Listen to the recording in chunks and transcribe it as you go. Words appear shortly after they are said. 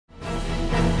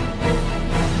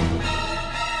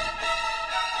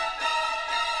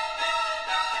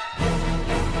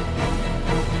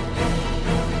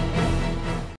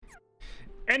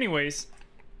anyways,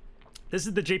 this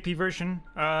is the JP version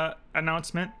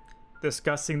announcement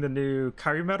discussing the new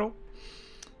Kairi medal,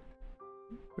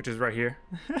 which is right here.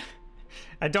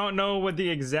 I don't know what the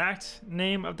exact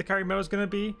name of the Kairi medal is going to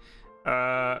be.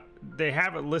 They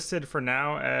have it listed for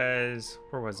now as,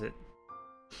 where was it?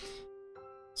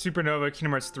 Supernova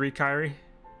Kingdom Hearts 3 Kairi.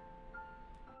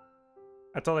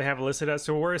 That's all they have it listed as.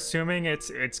 So we're assuming it's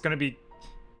going to be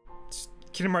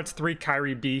Kingdom Hearts 3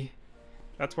 Kairi B.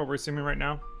 That's what we're assuming right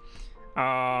now.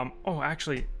 Oh,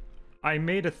 actually, I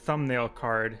made a thumbnail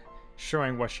card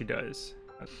showing what she does.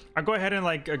 I'll go ahead and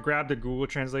like grab the Google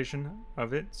translation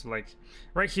of it. So like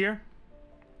right here,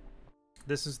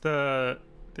 this is the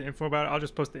info about it. I'll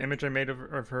just post the image I made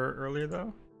of her earlier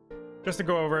though, just to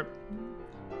go over it.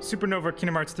 Supernova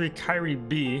Kingdom Hearts 3 Kairi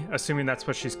B, assuming that's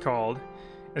what she's called,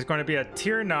 is going to be a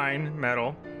tier 9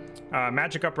 medal,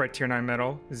 magic upright tier 9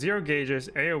 medal, 0 gauges,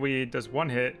 AoE, does 1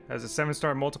 hit, has a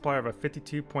 7-star multiplier of a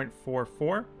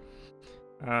 52.44.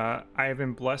 I have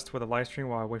been blessed with a live stream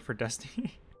while I wait for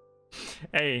Destiny.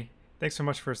 Hey, thanks so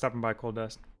much for stopping by, Cold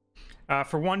Dust.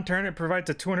 For 1 turn, it provides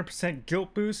a 200%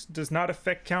 guilt boost, does not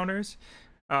affect counters.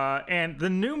 And the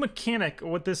new mechanic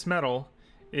with this medal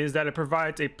is that it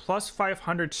provides a plus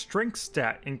 500 strength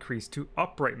stat increase to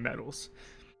upright medals,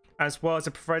 as well as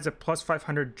it provides a plus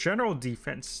 500 general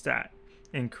defense stat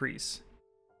increase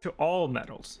to all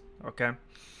medals. Okay,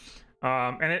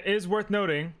 and it is worth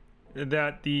noting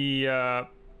that the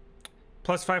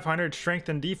plus 500 strength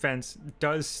and defense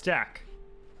does stack.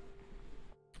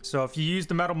 So if you use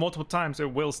the medal multiple times,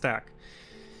 it will stack.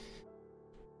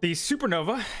 The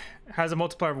Supernova has a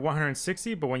multiplier of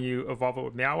 160, but when you evolve it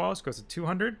with Meow Wows, it goes to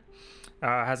 200.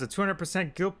 Has a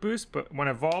 200% guilt boost, but when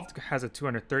evolved, has a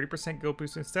 230% guilt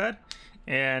boost instead.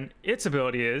 And its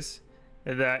ability is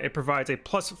that it provides a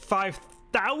plus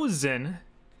 5,000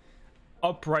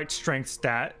 upright strength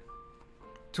stat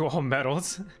to all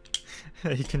medals.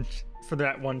 You can for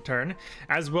that 1 turn,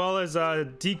 as well as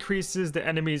decreases the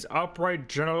enemy's upright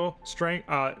general strength,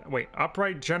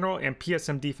 upright general and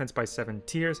PSM defense by 7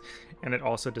 tiers, and it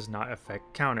also does not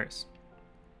affect counters.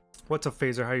 What's up,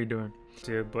 Phaser? How you doing?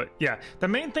 Dude, but yeah, the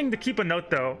main thing to keep a note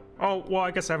though, oh well,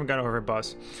 I guess I haven't gone over her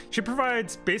buffs. She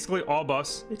provides basically all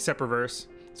buffs except reverse.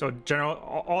 So general,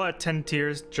 all at 10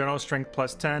 tiers, general strength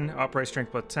plus 10, upright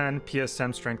strength plus 10,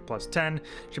 PSM strength plus 10.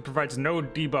 She provides no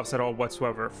debuffs at all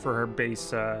whatsoever for her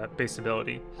base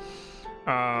ability.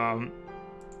 To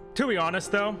be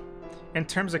honest though, in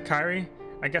terms of Kairi,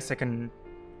 I guess I can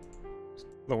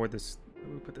lower this. Let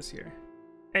me put this here.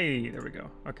 Hey, there we go.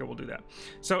 Okay, we'll do that.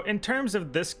 So in terms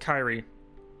of this Kairi,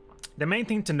 the main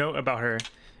thing to note about her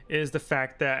is the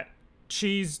fact that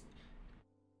she's,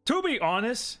 to be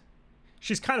honest,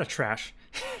 she's kind of trash.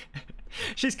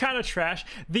 She's kind of trash.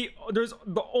 There's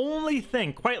the only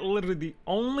thing, quite literally the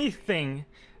only thing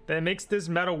that makes this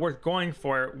meta worth going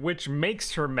for, which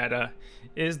makes her meta,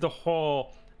 is the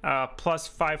whole plus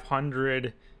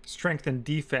 500 strength and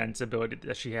defense ability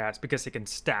that she has, because it can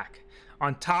stack.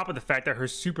 On top of the fact that her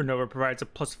Supernova provides a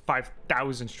plus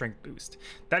 5,000 strength boost.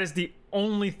 That is the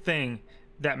only thing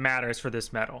that matters for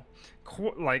this medal.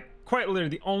 Quite literally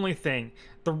the only thing.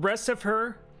 The rest of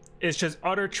her is just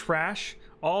utter trash.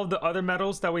 All of the other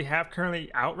medals that we have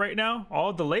currently out right now, all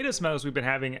of the latest medals we've been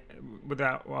having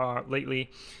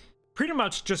lately, pretty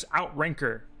much just outrank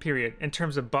her, period. In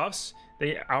terms of buffs,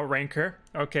 they outrank her.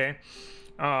 Okay.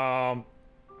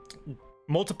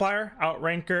 Multiplier,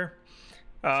 outrank her.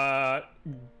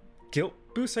 Guilt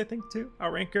boost, I think, too,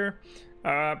 outrank her.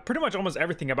 Pretty much almost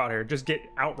everything about her just get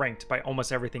outranked by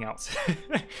almost everything else.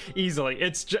 Easily.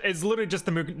 It's literally just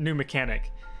the new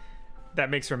mechanic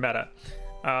that makes her meta.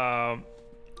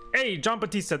 Hey, John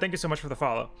Batista, thank you so much for the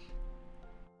follow.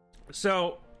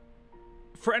 So,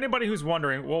 for anybody who's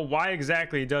wondering, well, why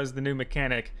exactly does the new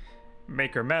mechanic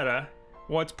make her meta?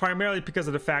 Well, it's primarily because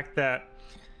of the fact that,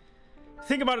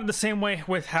 think about it the same way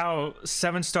with how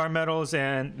 7-star medals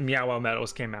and Meow Wow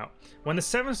medals came out. When the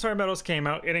 7-star medals came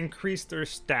out, it increased their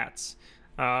stats,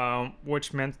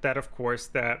 which meant that, of course,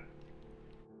 that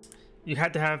you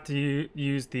had to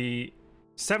use the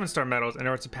 7-star medals in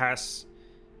order to pass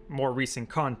more recent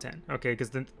content, okay? Because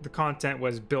the content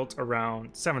was built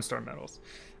around 7-star medals.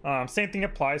 Same thing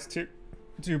applies to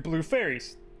Blue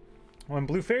Fairies. When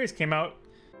Blue Fairies came out,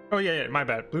 oh yeah, my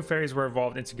bad. Blue Fairies were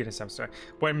evolved into getting 7-star.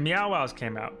 When Meow Wows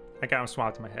came out, I got them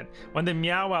swapped in my head. When the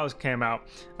Meow Wows came out,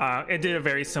 it did a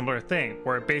very similar thing,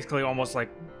 where it basically almost like,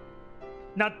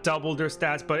 not doubled their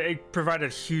stats, but it provided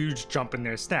a huge jump in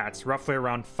their stats, roughly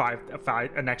around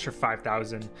an extra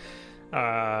 5,000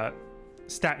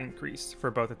 stat increase for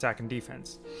both attack and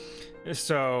defense.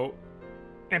 So,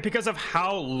 and because of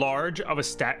how large of a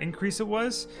stat increase it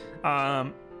was,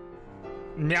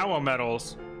 Meow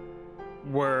medals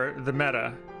were the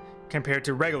meta compared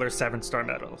to regular 7-star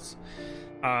medals.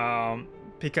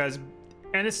 Because,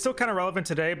 and it's still kind of relevant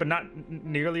today, but not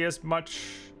nearly as much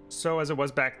so as it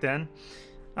was back then.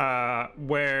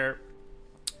 Where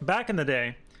back in the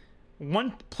day,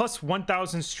 1 plus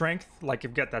 1,000 strength, like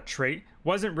if you get that trait,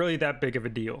 wasn't really that big of a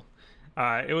deal.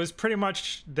 It was pretty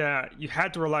much that you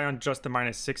had to rely on just the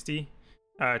minus 60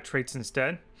 traits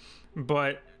instead.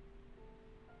 But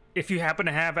if you happen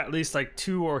to have at least like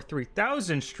 2,000 or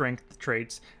 3,000 strength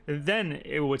traits, then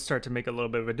it would start to make a little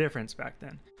bit of a difference back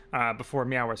then, before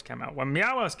Meowers came out. When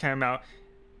Meowers came out,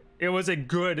 it was a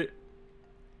good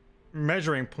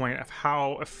measuring point of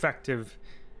how effective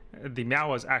the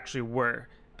Meowers actually were.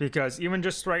 Because even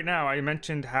just right now, I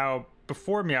mentioned how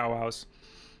before Meowers,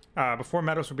 before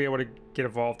medals would be able to get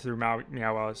evolved through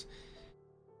Meowers,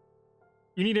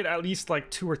 you needed at least like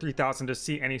 2,000 or 3,000 to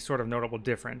see any sort of notable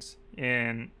difference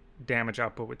in damage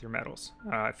output with your medals,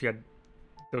 if you had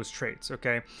those traits.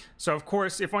 Okay, so of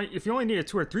course, if you only needed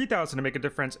 2,000 or 3,000 to make a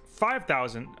difference,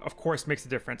 5,000 of course makes a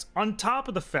difference. On top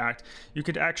of the fact, you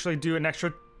could actually do an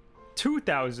extra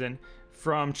 2,000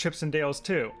 from Chips and Dales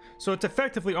too. So it's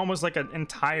effectively almost like an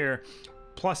entire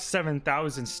plus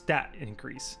 7,000 stat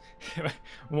increase,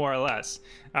 more or less.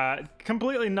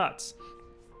 Completely nuts.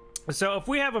 So if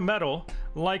we have a medal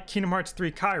like Kingdom Hearts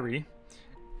 3 Kairi,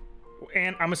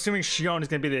 and I'm assuming Xion is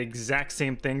going to be the exact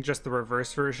same thing, just the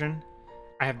reverse version.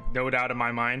 I have no doubt in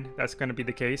my mind that's going to be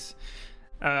the case.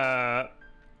 But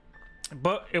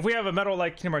if we have a medal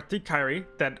like Kingdom Hearts 3 Kairi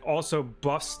that also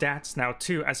buffs stats now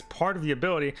too as part of the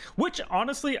ability, which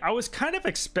honestly I was kind of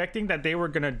expecting that they were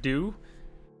going to do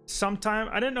sometime.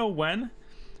 I didn't know when,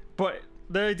 but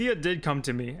the idea did come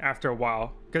to me after a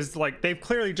while, because like they've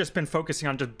clearly just been focusing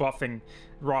on just buffing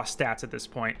raw stats at this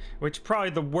point, which probably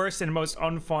the worst and most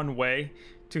unfun way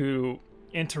to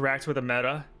interact with a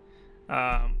meta,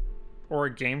 or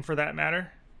a game for that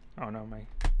matter. Oh no, my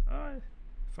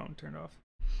phone turned off.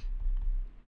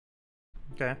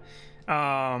 Okay,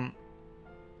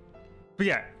 but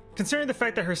yeah, considering the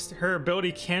fact that her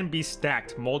ability can be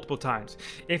stacked multiple times,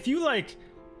 if you like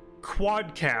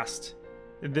quad cast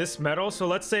this medal, so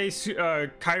let's say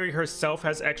Kairi herself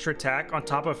has extra attack on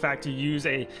top of the fact you use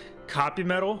a copy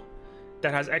medal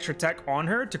that has extra attack on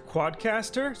her to quad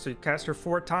cast her, so you cast her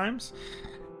 4 times,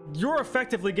 you're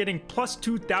effectively getting plus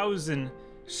 2,000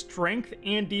 strength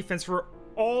and defense for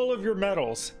all of your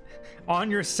medals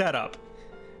on your setup.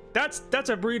 That's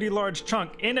a really large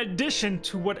chunk, in addition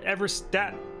to whatever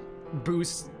stat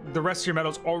boosts the rest of your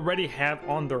medals already have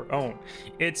on their own.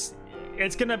 It's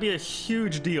gonna be a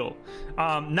huge deal.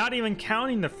 Not even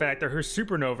counting the fact that her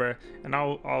supernova, and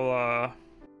I'll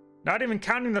not even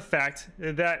counting the fact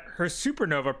that her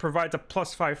supernova provides a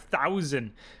plus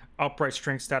 5,000 upright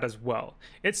strength stat as well.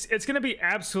 It's gonna be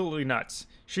absolutely nuts.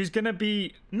 She's gonna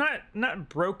be not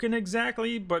broken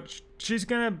exactly, but she's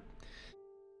gonna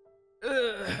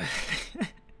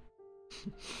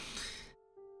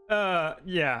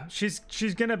yeah, she's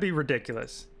gonna be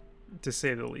ridiculous, to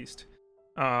say the least.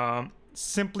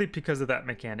 Simply because of that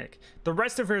mechanic. The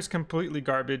rest of her is completely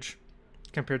garbage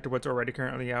compared to what's already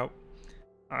currently out.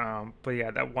 But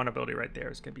yeah, that one ability right there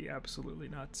is gonna be absolutely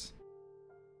nuts.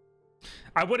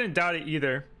 I wouldn't doubt it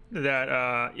either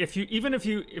that if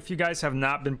you guys have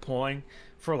not been pulling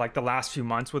for like the last few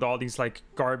months with all these like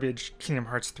garbage Kingdom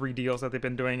Hearts 3 deals that they've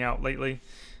been doing out lately,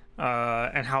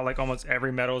 and how like almost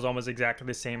every medal is almost exactly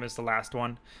the same as the last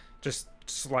one, just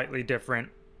slightly different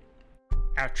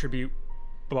attribute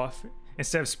buff.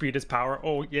 Instead of speed is power.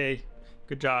 Oh yay,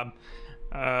 good job.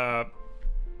 What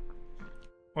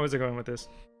was I going with this?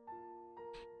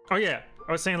 Oh yeah,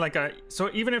 I was saying like so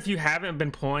even if you haven't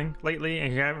been pulling lately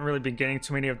and you haven't really been getting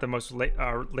too many of the most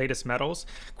latest medals,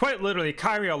 quite literally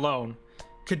Kairi alone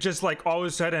could just like all of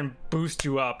a sudden boost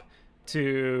you up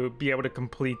to be able to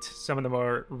complete some of the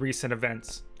more recent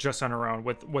events just on her own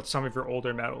with some of your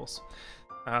older medals.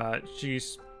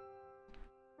 She's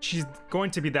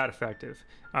going to be that effective.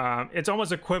 It's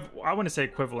almost I wouldn't say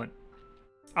equivalent.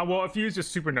 Well, if you use a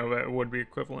supernova, it would be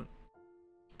equivalent.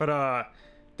 But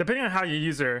depending on how you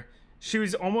use her, she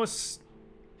was almost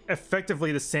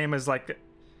effectively the same as like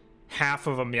half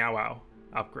of a Meow Wow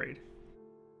upgrade.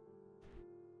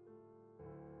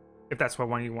 If that's what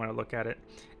one you want to look at it.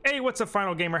 Hey, what's up,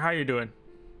 Final Gamer? How you doing?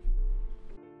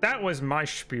 That was my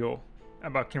spiel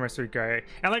about Kingdom Hearts 3 Kairi.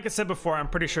 And like I said before, I'm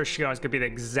pretty sure Xion is going to be the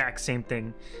exact same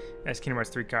thing as Kingdom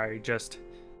Hearts 3 Kairi, just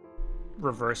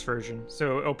reverse version.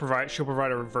 So she'll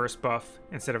provide a reverse buff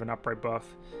instead of an upright buff,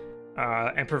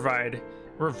 and provide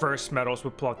reverse medals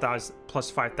with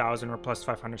plus 5,000 or plus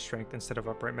 500 strength instead of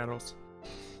upright medals.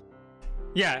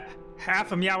 Yeah,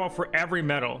 half a meow for every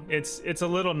medal. It's a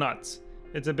little nuts.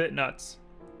 It's a bit nuts.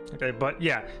 Okay, but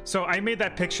yeah, so I made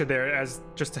that picture there as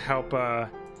just to help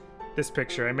this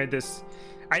picture. I made this,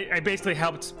 I basically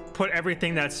helped put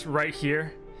everything that's right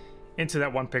here into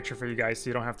that one picture for you guys, so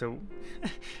you don't have to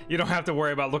you don't have to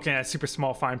worry about looking at super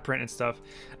small fine print and stuff.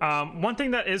 One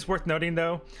thing that is worth noting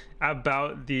though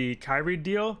about the Kairi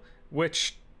deal,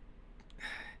 which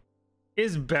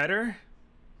is better,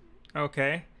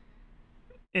 okay,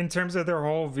 in terms of their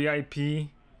whole VIP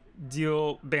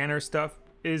deal banner stuff,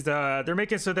 is they're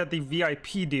making so that the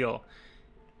VIP deal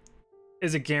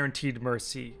is a guaranteed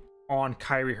mercy on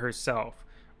Kairi herself,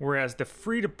 whereas the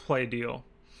free-to-play deal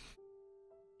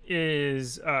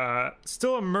is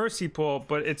still a mercy pool,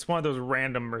 but it's one of those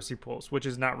random mercy pools, which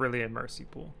is not really a mercy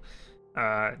pool.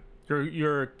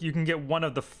 You can get one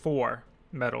of the 4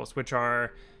 medals, which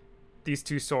are these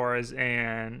 2 Soras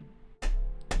and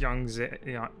young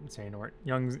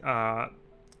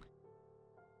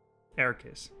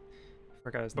Ericus.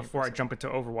 Forgot his name. Before I jump into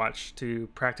Overwatch to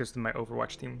practice with my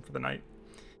Overwatch team for the night.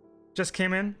 Just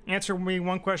came in. Answer me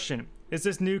one question. Is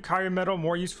this new Kairi medal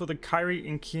more useful than Kairi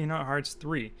in Kingdom Hearts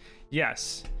 3?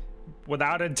 Yes.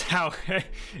 Without a doubt,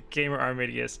 Gamer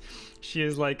Armidius. She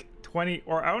is like 20,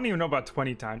 or I don't even know about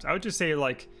 20 times. I would just say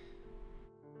like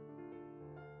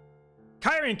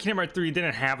Kairi in Kingdom Hearts 3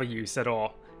 didn't have a use at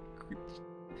all.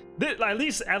 At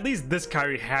least this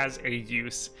Kairi has a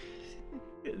use.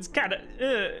 It's kind of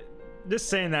just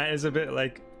saying that is a bit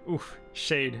like oof,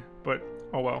 shade, but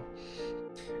oh well.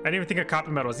 I didn't even think of copy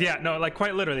medals. Yeah, no, like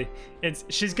quite literally,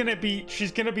 she's gonna be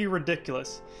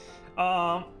ridiculous.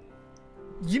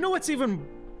 You know what's even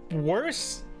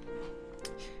worse?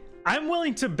 I'm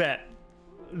willing to bet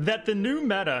that the new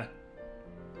meta.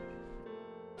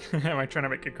 Am I trying to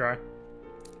make it cry?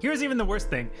 Here's even the worst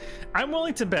thing. I'm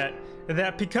willing to bet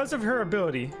that because of her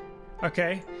ability,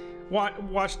 okay,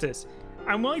 watch this.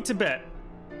 I'm willing to bet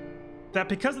that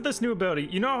because of this new ability,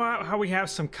 you know how we have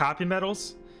some copy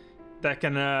medals that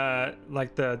can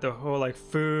like the whole like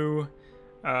Fu,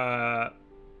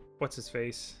 what's his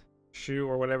face, Shu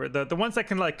or whatever, the ones that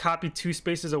can like copy 2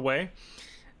 spaces away.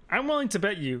 I'm willing to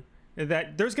bet you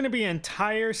that there's going to be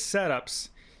entire setups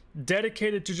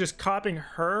dedicated to just copying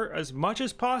her as much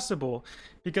as possible,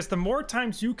 because the more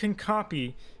times you can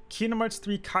copy Kingdom Hearts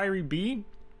 3 Kairi B,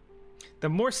 the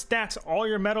more stats all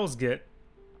your medals get,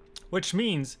 which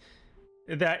means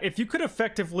that if you could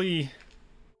effectively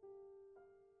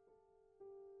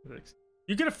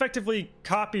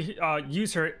copy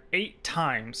use her 8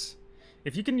 times,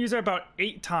 if you can use her about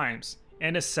 8 times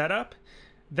in a setup,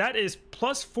 that is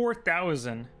plus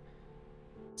 4,000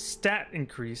 stat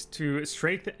increase to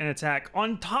strength and attack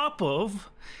on top of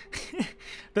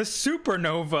the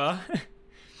supernova.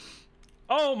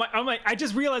 Oh my, I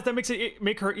just realized that makes it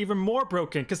make her even more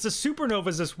broken, because the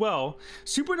supernovas as well,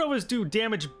 supernovas do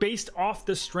damage based off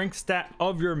the strength stat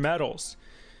of your medals.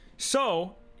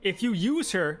 So if you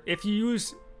use her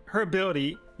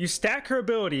ability, you stack her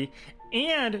ability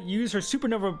and use her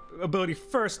supernova ability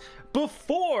first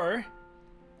before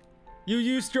you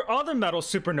use your other medal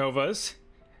supernovas,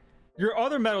 your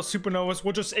other medal supernovas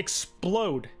will just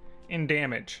explode in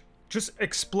damage. Just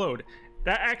explode.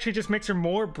 That actually just makes her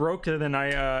more broken than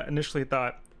I initially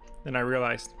thought, than I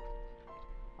realized.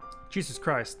 Jesus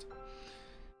Christ.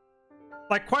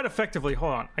 Like, quite effectively.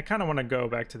 Hold on. I kind of want to go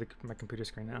back to my computer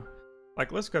screen now.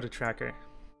 Like, let's go to tracker.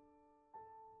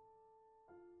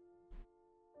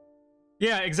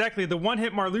 Yeah, exactly. The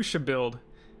one-hit Marluxia build.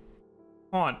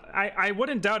 Hold on. I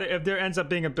wouldn't doubt it if there ends up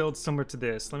being a build similar to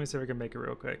this. Let me see if I can make it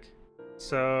real quick.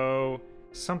 So,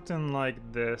 something like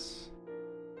this.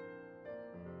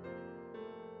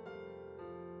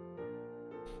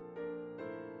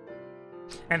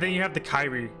 And then you have the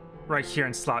Kairi right here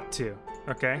in slot 2,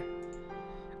 okay?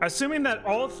 Assuming that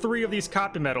all 3 of these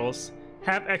copy medals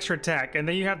have extra attack, and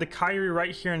then you have the Kairi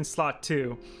right here in slot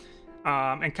 2,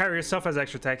 and Kairi herself has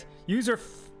extra attack, use her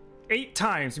 8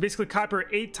 times. You basically copy her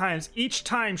 8 times. Each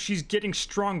time she's getting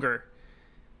stronger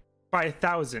by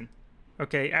 1,000,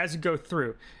 okay, as you go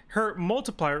through. Her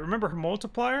multiplier, remember her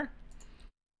multiplier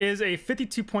is a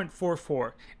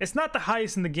 52.44. It's not the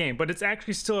highest in the game, but it's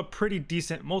actually still a pretty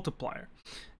decent multiplier.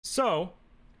 So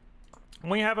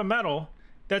when you have a medal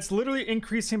that's literally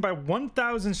increasing by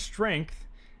 1,000 strength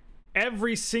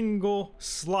every single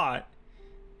slot,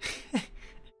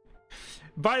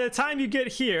 by the time you get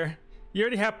here, you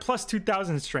already have plus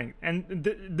 2,000 strength, and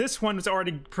this one is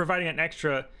already providing an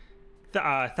extra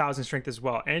 1,000 strength as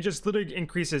well, and it just literally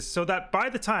increases, so that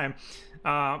by the time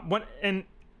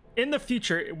in the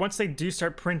future, once they do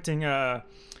start printing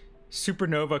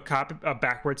supernova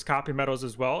backwards copy medals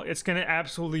as well, it's going to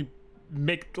absolutely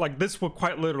make, like, this would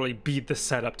quite literally be the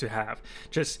setup to have.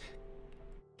 Just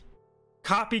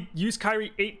use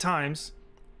Kairi 8 times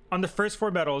on the first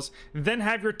 4 metals, then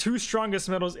have your 2 strongest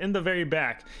metals in the very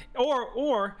back.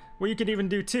 Or what you could even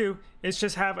do too is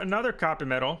just have another copy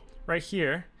metal right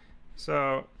here.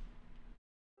 So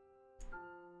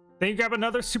then you grab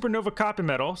another supernova copy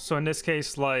metal. So in this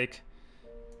case, like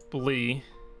Blee.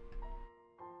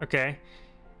 Okay.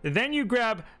 Then you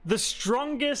grab the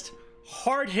strongest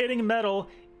hard-hitting metal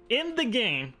in the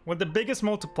game with the biggest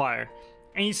multiplier,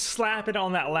 and you slap it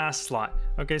on that last slot.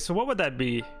 Okay, so what would that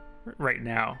be right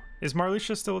now? Is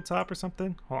Marluxia still the top or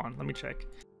something? Hold on, let me check.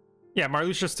 Yeah,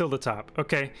 Marluxia's still the top.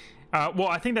 Okay. Well,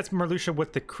 I think that's Marluxia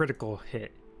with the critical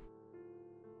hit.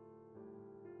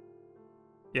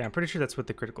 Yeah, I'm pretty sure that's with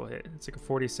the critical hit. It's like a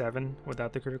 47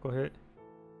 without the critical hit.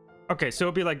 Okay, so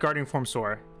it'll be like Guardian Form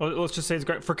Sora. Let's just say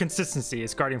it's for consistency,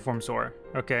 it's Guardian Form Sora.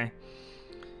 Okay.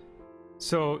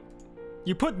 So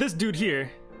you put this dude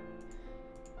here,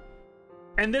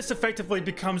 and this effectively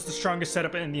becomes the strongest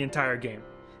setup in the entire game.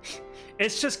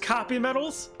 It's just copy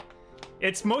metals.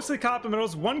 It's mostly copy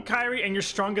metals, 1 Kairi and your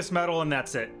strongest metal, and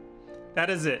that's it. That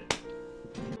is it.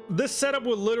 This setup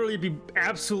will literally be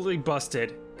absolutely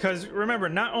busted. Because remember,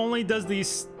 not only does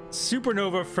these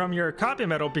supernova from your copy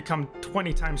metal become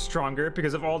 20 times stronger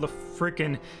because of all the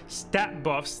freaking stat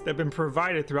buffs that have been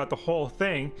provided throughout the whole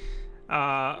thing,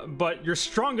 but your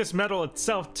strongest metal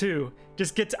itself too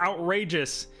just gets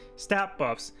outrageous stat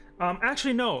buffs.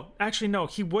 Actually no,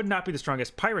 he would not be the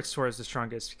strongest. Pirate Sora is the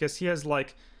strongest because he has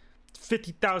like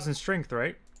 50,000 strength,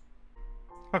 right?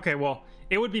 Okay, well,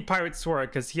 it would be Pirate Sora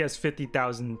because he has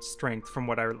 50,000 strength from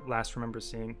what I last remember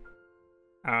seeing.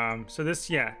 So this,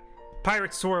 yeah,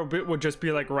 Pirate Sora would just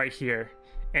be like right here,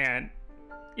 and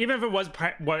even if it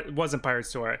wasn't Pirate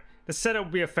Sora, the setup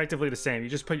would be effectively the same. You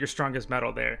just put your strongest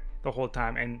metal there the whole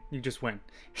time, and you just win.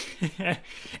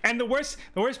 And the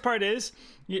worst part is,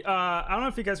 I don't know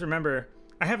if you guys remember,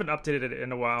 I haven't updated it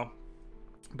in a while,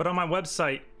 but on my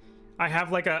website, I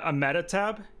have like a meta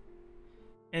tab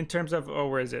in terms of, oh,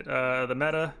 where is it? The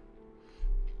meta.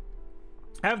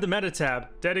 I have the meta tab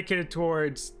dedicated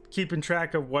towards keeping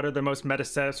track of what are the most meta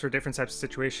setups for different types of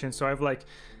situations. So I have like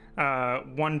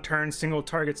 1 turn single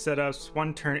target setups,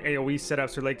 1 turn AoE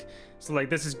setups, or like, so like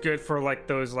this is good for like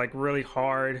those like really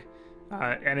hard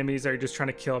enemies that are just trying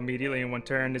to kill immediately in 1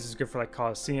 turn. This is good for like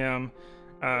Colosseum.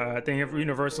 Then you have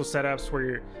universal setups where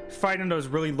you're fighting those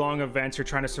really long events. You're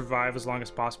trying to survive as long as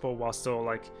possible while still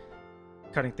like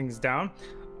cutting things down.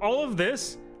 All of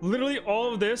this, literally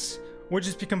all of this, would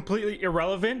just be completely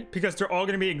irrelevant because they're all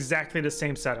going to be exactly the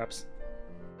same setups.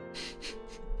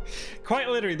 Quite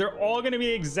literally, they're all going to be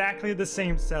exactly the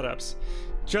same setups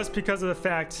just because of the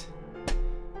fact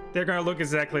they're going to look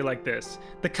exactly like this.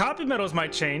 The copy metals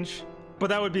might change, but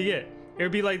that would be it. It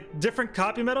would be like different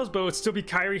copy metals, but it would still be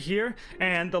Kairi here,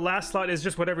 and the last slot is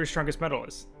just whatever your strongest metal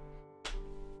is.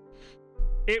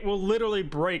 It will literally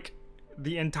break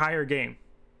the entire game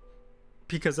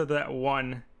because of that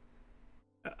one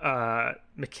new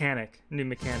mechanic.